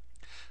that.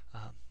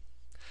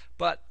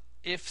 But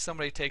if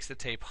somebody takes the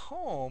tape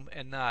home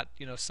and not,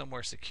 you know,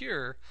 somewhere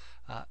secure,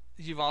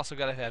 you've also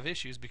got to have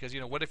issues because, you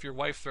know, what if your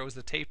wife throws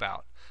the tape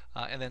out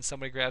and then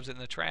somebody grabs it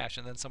in the trash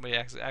and then somebody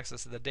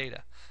accesses the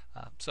data?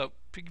 So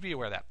be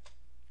aware of that.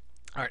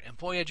 All right,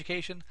 employee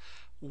education.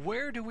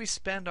 Where do we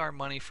spend our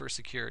money for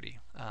security?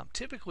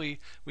 Typically,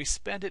 we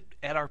spend it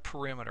at our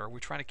perimeter. We're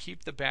trying to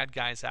keep the bad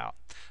guys out.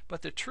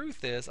 But the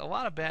truth is, a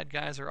lot of bad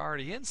guys are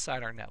already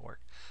inside our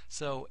network.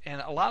 So,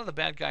 and a lot of the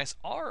bad guys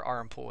are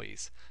our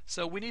employees.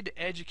 So we need to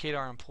educate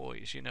our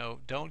employees. You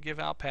know, don't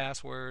give out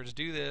passwords,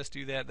 do this,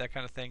 do that, that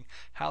kind of thing.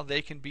 How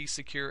they can be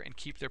secure and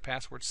keep their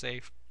passwords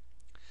safe.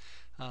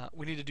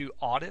 We need to do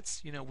audits.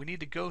 You know, we need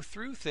to go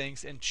through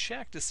things and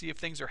check to see if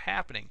things are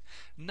happening,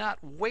 not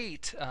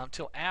wait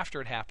till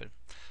after it happened.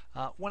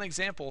 One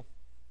example,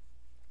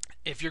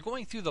 if you're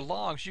going through the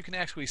logs, you can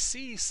actually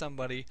see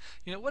somebody,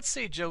 you know, let's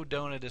say Joe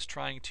Donut is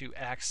trying to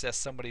access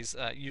somebody's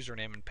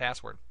username and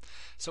password.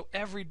 So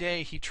every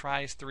day he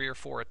tries 3 or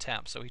 4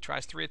 attempts. So he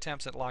tries 3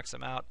 attempts and locks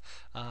them out,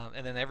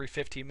 and then every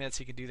 15 minutes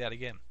he can do that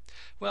again.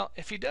 Well,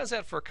 if he does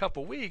that for a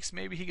couple weeks,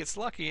 maybe he gets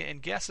lucky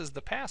and guesses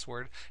the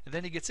password, and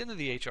then he gets into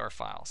the HR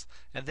files.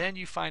 And then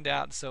you find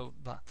out,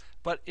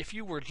 but if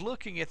you were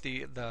looking at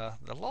the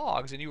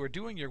logs and you were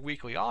doing your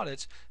weekly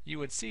audits, you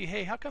would see,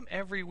 hey, how come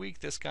every week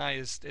this guy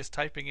is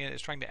typing in,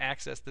 is trying to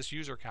access this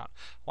user account?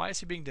 Why is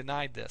he being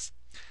denied this?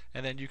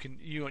 And then you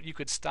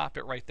could stop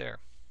it right there.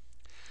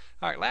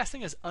 All right, last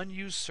thing is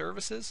unused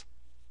services.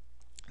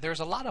 There's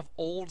a lot of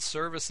old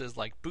services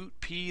like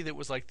BootP that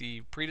was like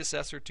the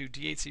predecessor to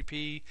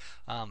DHCP,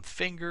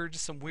 Fingered,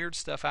 some weird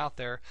stuff out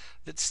there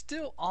that's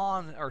still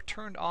on or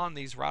turned on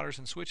these routers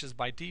and switches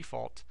by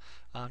default,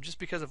 just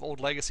because of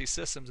old legacy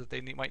systems that they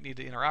might need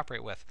to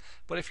interoperate with.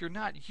 But if you're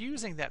not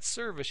using that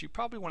service, you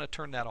probably want to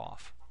turn that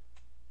off.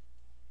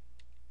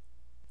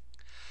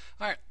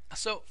 Alright,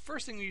 so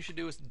first thing you should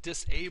do is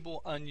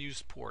disable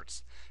unused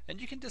ports.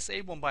 And you can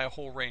disable them by a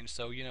whole range.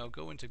 So, you know,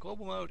 go into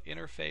global mode,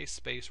 interface,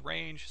 space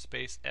range,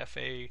 space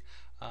FA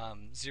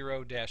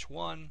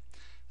 0-1,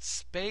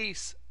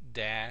 space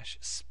dash,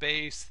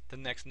 space, the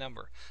next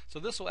number.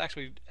 So this will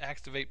actually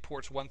activate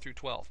ports 1 through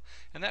 12.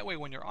 And that way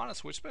when you're on a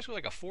switch, especially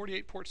like a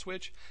 48 port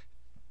switch,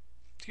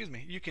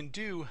 you can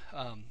do,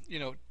 you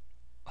know,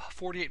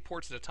 48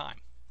 ports at a time.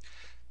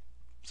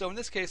 So in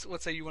this case,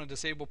 let's say you want to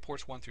disable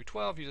ports 1 through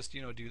 12, you just,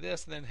 you know, do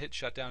this and then hit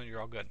shutdown and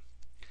you're all good.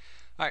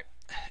 All right,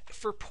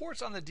 for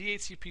ports on the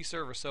DHCP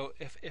server, so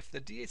if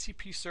the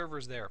DHCP server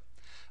is there,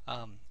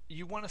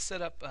 you want to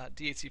set up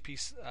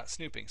DHCP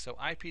snooping. So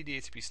IP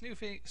DHCP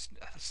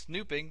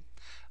snooping,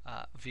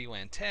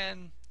 VLAN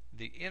 10,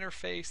 the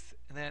interface,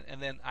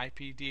 and then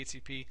IP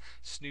DHCP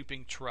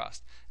snooping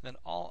trust. And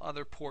then all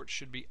other ports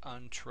should be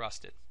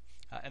untrusted.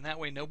 And that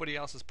way nobody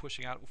else is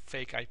pushing out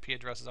fake IP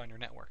addresses on your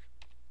network.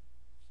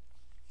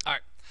 All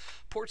right,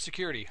 port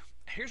security.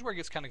 Here's where it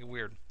gets kind of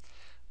weird.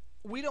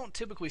 We don't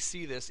typically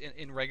see this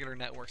in regular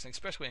networks,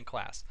 especially in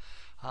class.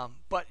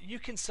 But you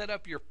can set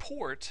up your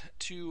port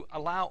to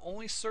allow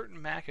only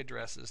certain MAC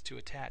addresses to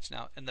attach.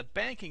 Now, in the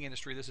banking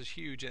industry, this is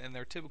huge, and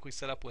they're typically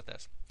set up with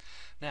this.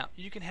 Now,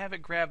 you can have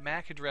it grab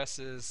MAC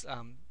addresses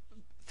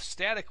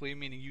statically,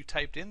 meaning you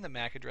typed in the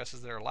MAC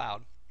addresses that are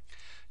allowed.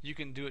 You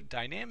can do it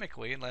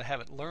dynamically and have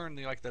it learn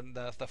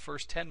the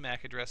first 10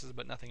 MAC addresses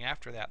but nothing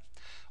after that.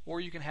 Or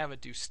you can have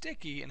it do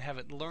sticky and have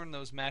it learn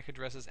those MAC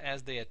addresses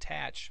as they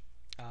attach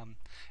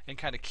and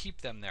kind of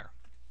keep them there.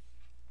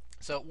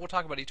 So we'll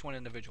talk about each one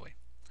individually.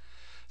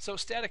 So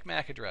static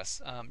MAC address,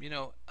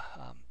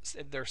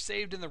 they're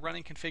saved in the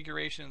running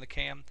configuration in the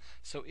CAM.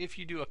 So if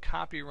you do a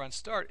copy run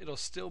start, it'll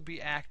still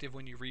be active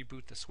when you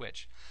reboot the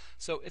switch.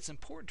 So it's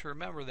important to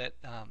remember that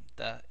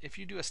if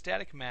you do a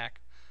static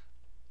MAC,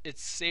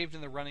 it's saved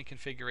in the running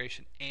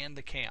configuration and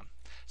the CAM.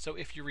 So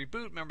if you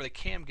reboot, remember the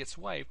CAM gets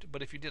wiped,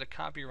 but if you did a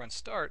copy run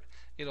start,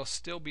 it'll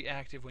still be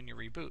active when you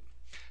reboot.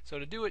 So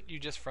to do it, you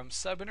just from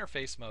sub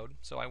interface mode,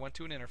 so I went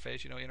to an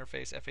interface,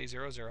 interface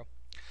FA00,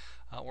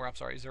 or I'm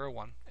sorry,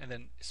 01, and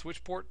then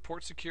switch port,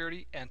 port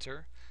security,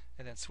 enter,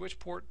 and then switch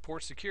port,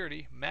 port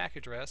security, MAC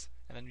address,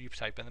 and then you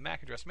type in the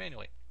MAC address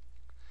manually.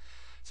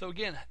 So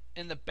again,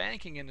 in the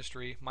banking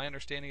industry, my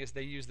understanding is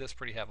they use this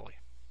pretty heavily.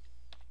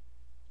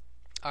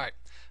 Alright,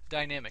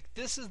 dynamic.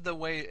 This is the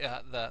way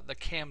the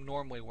CAM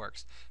normally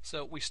works.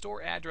 So we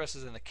store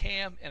addresses in the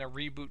CAM and a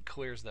reboot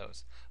clears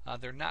those.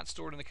 They're not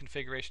stored in the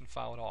configuration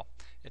file at all.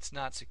 It's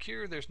not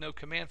secure. There's no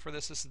command for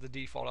this. This is the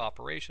default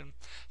operation.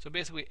 So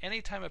basically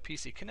anytime a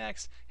PC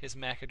connects, his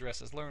MAC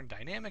address is learned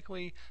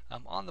dynamically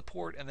on the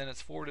port, and then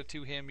it's forwarded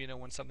to him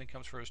when something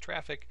comes for his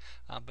traffic.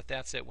 But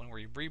that's it. When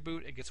we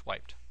reboot, it gets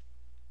wiped.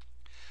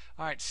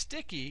 Alright,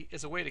 sticky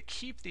is a way to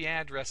keep the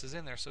addresses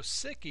in there. So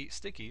sticky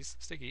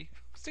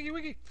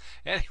wiki.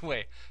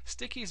 Anyway,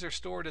 stickies are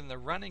stored in the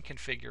running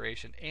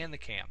configuration and the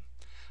CAM.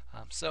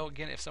 So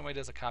again, if somebody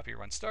does a copy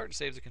run start and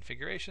saves the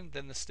configuration,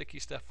 then the sticky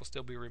stuff will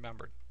still be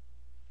remembered.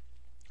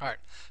 Alright,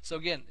 so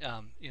again,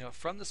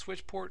 from the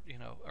switch port,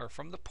 or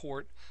from the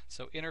port,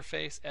 so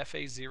interface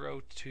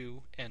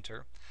FA02,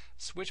 enter,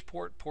 switch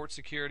port, port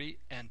security,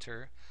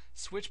 enter,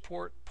 switch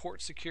port,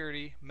 port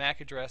security, MAC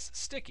address,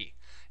 sticky.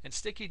 And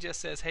sticky just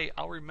says, hey,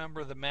 I'll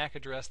remember the MAC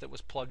address that was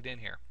plugged in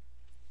here.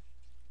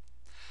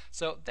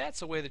 So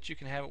that's a way that you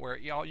can have it where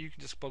you can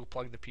just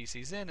plug the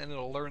PCs in and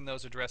it'll learn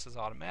those addresses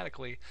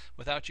automatically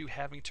without you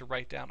having to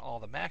write down all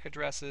the MAC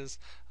addresses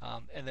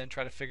and then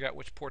try to figure out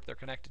which port they're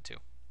connected to.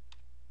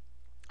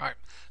 Alright,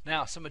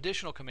 now some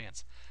additional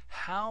commands.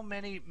 How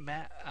many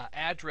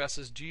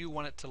addresses do you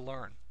want it to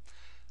learn?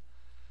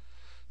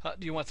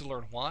 Do you want it to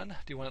learn 1?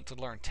 Do you want it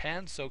to learn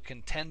 10? So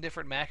can 10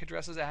 different MAC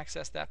addresses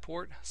access that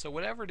port? So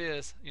whatever it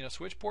is,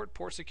 switch port,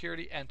 port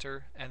security,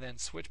 enter, and then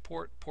switch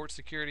port, port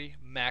security,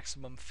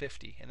 maximum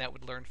 50, and that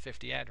would learn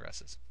 50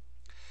 addresses.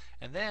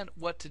 And then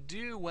what to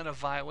do when a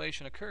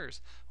violation occurs.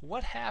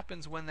 What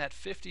happens when that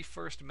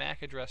 51st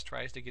MAC address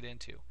tries to get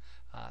into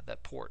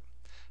that port?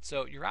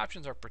 So your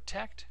options are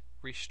protect,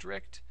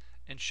 restrict,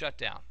 and shut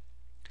down.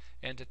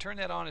 And to turn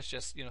that on, it's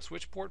just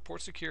switch port,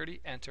 port security,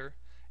 enter,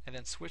 and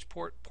then switch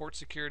port, port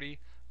security,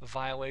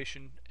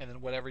 violation, and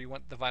then whatever you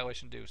want the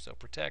violation to do. So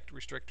protect,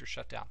 restrict, or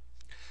shut down.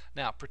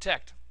 Now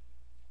protect.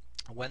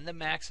 When the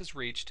max is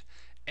reached,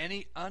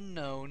 any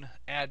unknown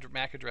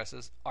MAC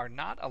addresses are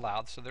not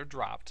allowed, so they're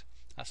dropped.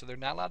 So they're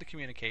not allowed to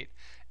communicate,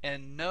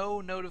 and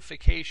no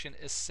notification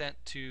is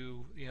sent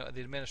to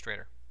the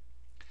administrator.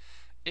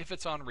 If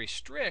it's on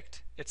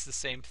restrict, it's the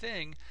same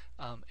thing.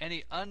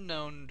 Any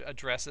unknown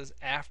addresses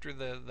after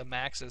the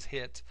max is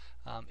hit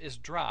is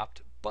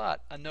dropped,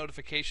 but a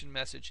notification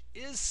message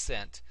is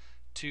sent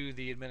to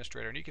the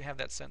administrator, and you can have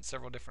that sent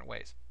several different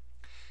ways.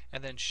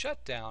 And then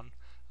shutdown,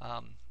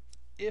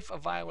 if a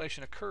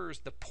violation occurs,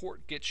 the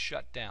port gets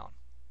shut down.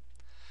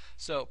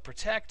 So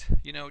protect,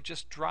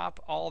 just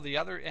drop all the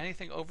other,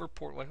 anything over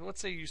port, like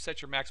let's say you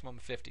set your maximum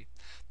of 50.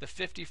 The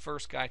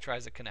 51st guy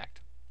tries to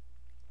connect.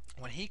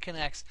 When he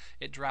connects,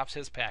 it drops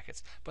his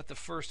packets, but the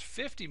first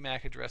 50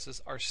 MAC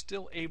addresses are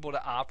still able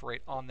to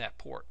operate on that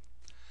port,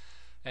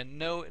 and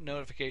no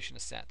notification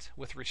is sent.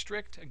 With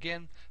restrict,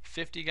 again,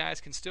 50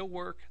 guys can still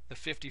work. The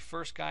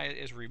 51st guy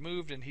is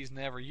removed and he's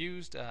never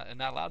used and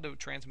not allowed to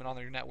transmit on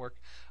their network,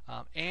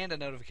 and a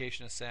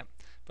notification is sent.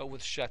 But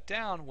with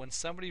shutdown, when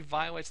somebody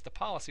violates the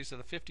policy, so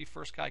the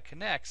 51st guy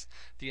connects,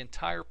 the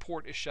entire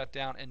port is shut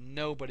down and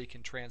nobody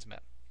can transmit.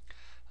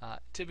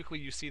 Typically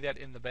you see that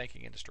in the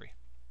banking industry.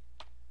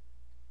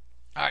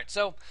 Alright,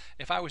 so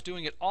if I was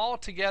doing it all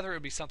together, it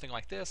would be something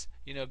like this.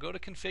 Go to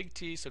config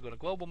T, so go to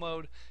global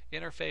mode,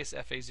 interface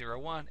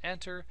FA01,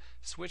 enter,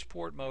 switch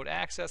port mode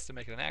access to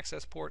make it an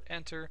access port,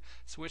 enter,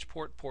 switch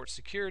port port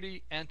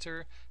security,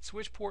 enter,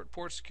 switch port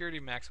port security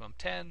maximum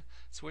 10,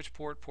 switch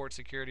port port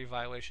security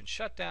violation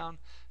shutdown,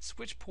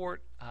 switch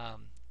port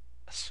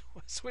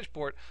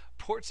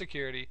port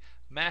security,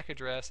 MAC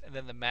address, and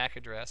then the MAC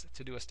address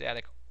to do a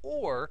static.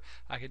 Or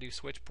I could do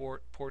switch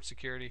port port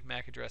security,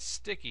 MAC address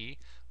sticky,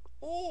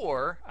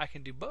 or I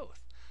can do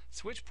both.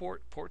 switch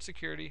port, port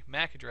security,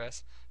 MAC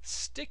address,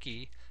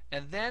 sticky,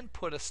 and then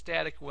put a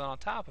static one on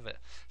top of it.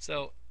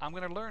 So I'm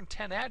going to learn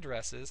 10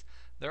 addresses.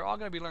 They're all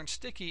going to be learned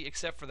sticky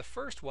except for the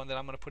first one that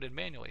I'm going to put in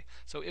manually.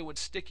 So it would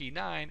sticky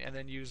 9 and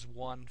then use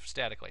 1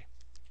 statically.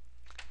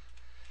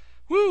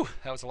 Woo!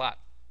 That was a lot.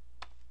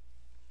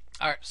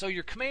 Alright, so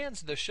your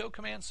commands, the show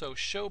command, so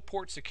show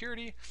port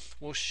security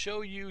will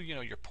show you,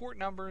 your port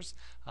numbers,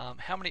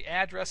 how many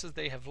addresses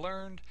they have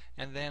learned,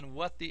 and then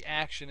what the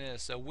action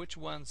is. So which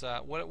ones,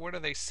 what are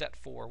they set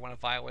for when a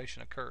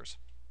violation occurs.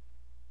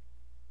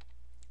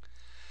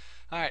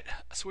 Alright,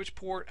 switch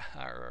port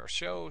or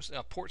shows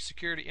port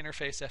security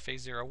interface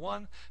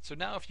FA01. So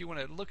now if you want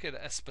to look at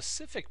a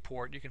specific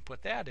port, you can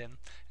put that in, and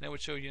it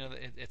would show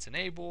that it's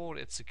enabled,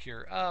 it's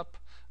secure up,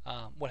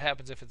 what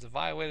happens if it's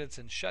violated, it's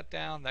in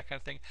shutdown, that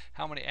kind of thing.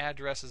 How many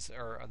addresses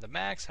are the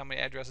max, how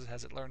many addresses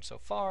has it learned so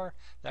far,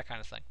 that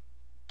kind of thing.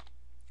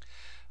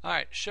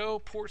 Alright, show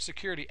port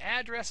security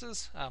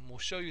addresses. We'll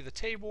show you the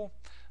table,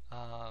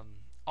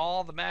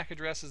 all the MAC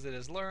addresses it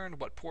has learned,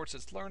 what ports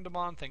it's learned them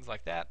on, things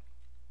like that.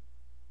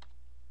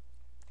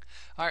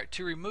 Alright,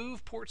 to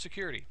remove port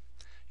security,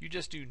 you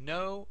just do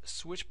no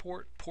switch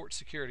port port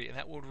security, and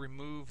that will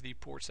remove the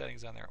port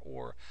settings on there,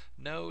 or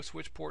no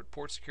switch port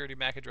port security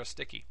MAC address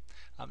sticky,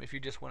 if you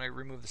just want to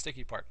remove the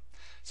sticky part.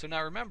 So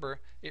now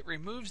remember, it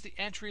removes the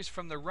entries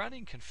from the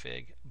running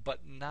config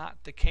but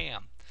not the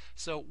CAM.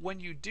 So when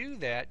you do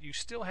that, you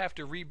still have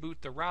to reboot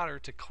the router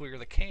to clear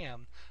the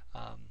CAM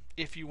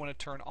if you want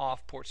to turn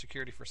off port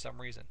security for some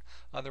reason.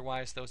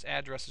 Otherwise, those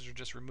addresses are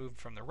just removed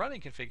from the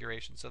running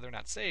configuration, so they're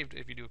not saved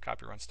if you do a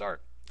copy run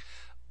start,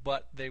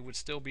 but they would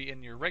still be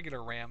in your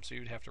regular RAM, so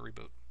you'd have to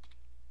reboot.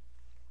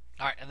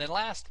 Alright, and then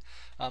last,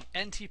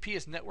 NTP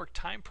is Network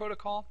Time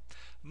Protocol.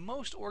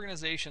 Most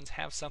organizations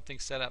have something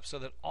set up so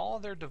that all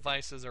their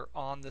devices are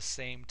on the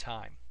same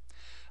time.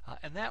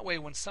 And that way,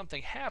 when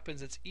something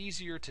happens, it's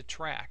easier to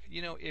track.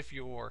 If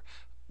your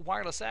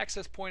wireless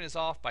access point is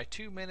off by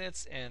 2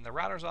 minutes and the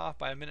router's off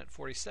by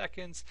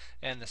 1:40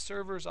 and the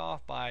server's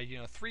off by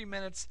 3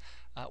 minutes,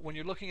 when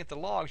you're looking at the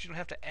logs, you don't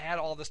have to add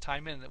all this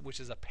time in, which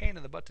is a pain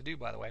in the butt to do,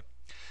 by the way.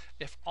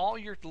 If all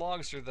your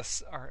logs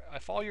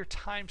if all your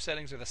time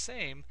settings are the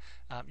same,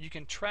 you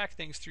can track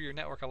things through your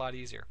network a lot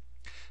easier.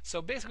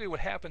 So basically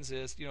what happens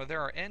is,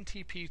 there are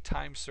NTP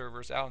time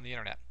servers out on the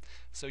internet.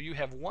 So you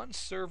have one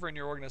server in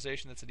your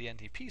organization that's the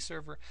NTP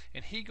server,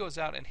 and he goes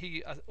out and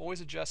he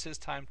always adjusts his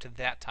time to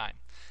that time.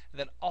 And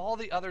then all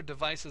the other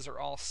devices are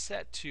all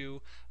set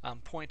to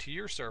point to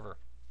your server.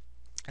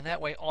 And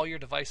that way all your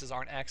devices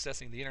aren't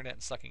accessing the internet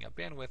and sucking up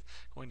bandwidth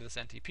going to this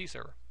NTP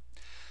server.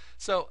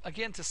 So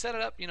again, to set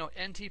it up,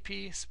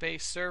 NTP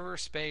space server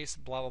space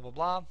blah blah blah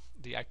blah,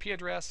 the IP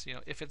address.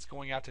 If it's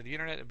going out to the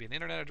internet, it'd be an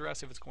internet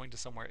address. If it's going to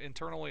somewhere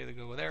internally, they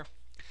go there.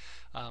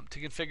 To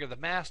configure the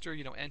master,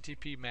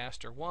 NTP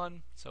master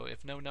 1. So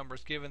if no number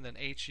is given, then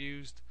H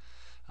used.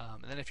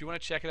 And then if you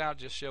want to check it out,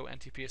 just show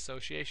NTP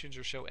associations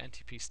or show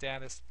NTP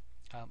status.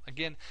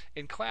 Again,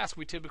 in class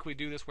we typically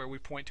do this where we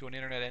point to an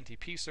internet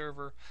NTP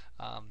server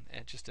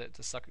and just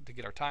to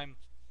get our time.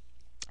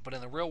 But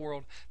in the real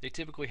world, they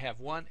typically have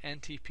one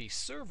NTP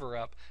server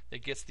up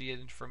that gets the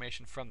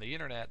information from the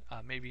internet,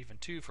 maybe even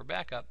 2 for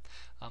backup,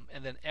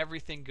 and then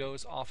everything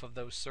goes off of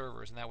those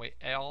servers, and that way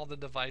all the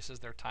devices,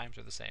 their times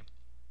are the same.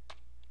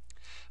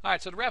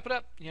 Alright, so to wrap it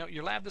up,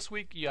 your lab this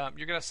week, you're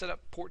going to set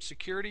up port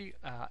security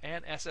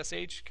and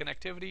SSH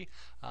connectivity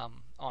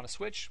on a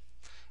switch.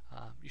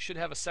 You should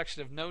have a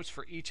section of notes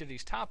for each of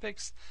these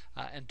topics,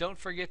 and don't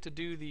forget to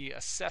do the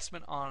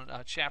assessment on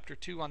Chapter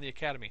 2 on the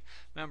Academy.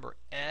 Remember,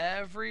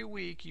 every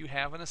week you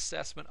have an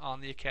assessment on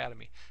the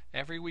Academy.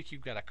 Every week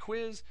you've got a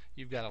quiz,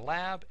 you've got a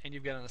lab, and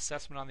you've got an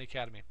assessment on the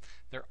Academy.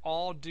 They're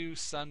all due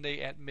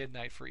Sunday at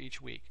midnight for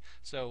each week.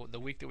 So the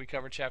week that we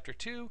cover Chapter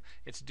 2,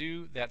 it's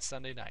due that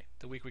Sunday night.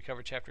 The week we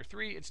cover Chapter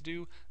 3, it's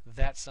due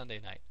that Sunday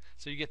night.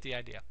 So you get the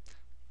idea.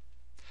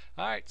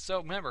 Alright, so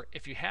remember,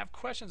 if you have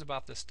questions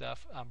about this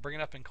stuff, bring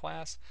it up in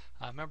class.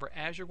 Remember,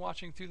 as you're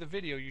watching through the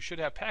video, you should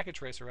have Packet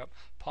Tracer up.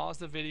 Pause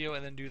the video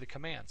and then do the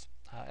commands.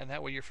 And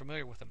that way you're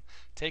familiar with them.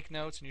 Take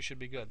notes and you should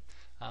be good.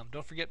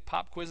 Don't forget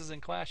pop quizzes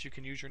in class. You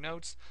can use your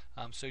notes.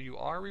 So you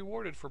are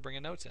rewarded for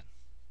bringing notes in.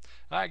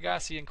 Alright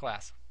guys, see you in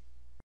class.